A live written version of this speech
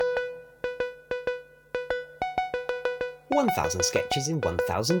1000 Sketches in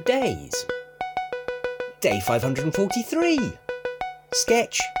 1000 Days. Day 543.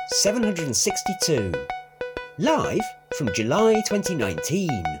 Sketch 762. Live from July 2019.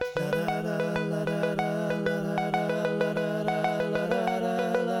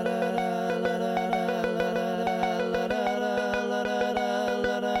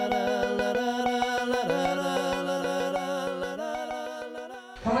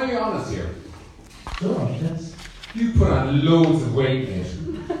 Can I be honest here? Sure, yes. You put on loads of weight, mate.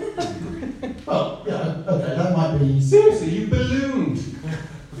 Well, yeah, okay, that might be... Seriously, you ballooned.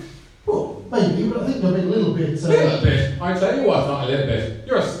 Well, maybe, but I think you're being a little bit... A little bit. I tell you what, not a little bit.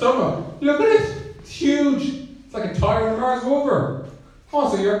 Your stomach. Look at it. It's huge. It's like a tyre on a Mars rover.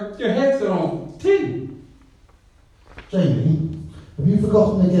 Also, your head's gone thin. Jamie, have you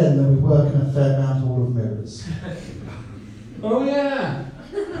forgotten again that we work in a Fairmount Hall of Mirrors? Oh, yeah.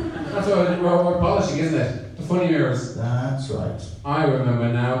 That's what we're polishing, isn't it? The funny mirrors. That's right. I remember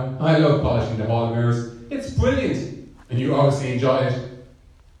now. I love polishing the hall mirrors. It's brilliant. And you obviously enjoy it.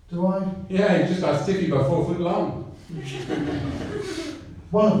 Do I? Yeah, you just got stiffy about 4 foot long.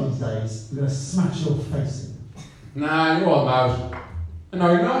 One of these days, we're going to smash your face in. Nah, you're all out. And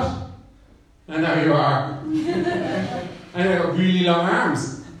now you're not. And now you are. And you've got really long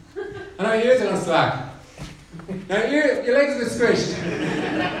arms. And now your ears are on slack. Now your legs are a bit squished.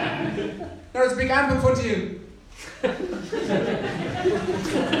 Now there's a big amp in front of you.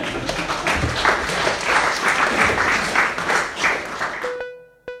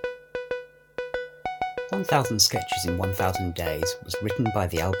 1000 Sketches in 1000 Days was written by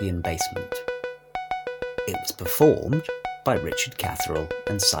the Albion Basement. It was performed by Richard Catherall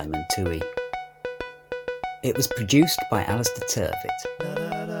and Simon Toohey. It was produced by Alistair Turvitt.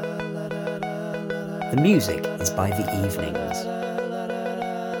 The music is by The Evenings.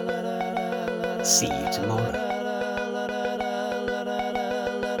 See you tomorrow.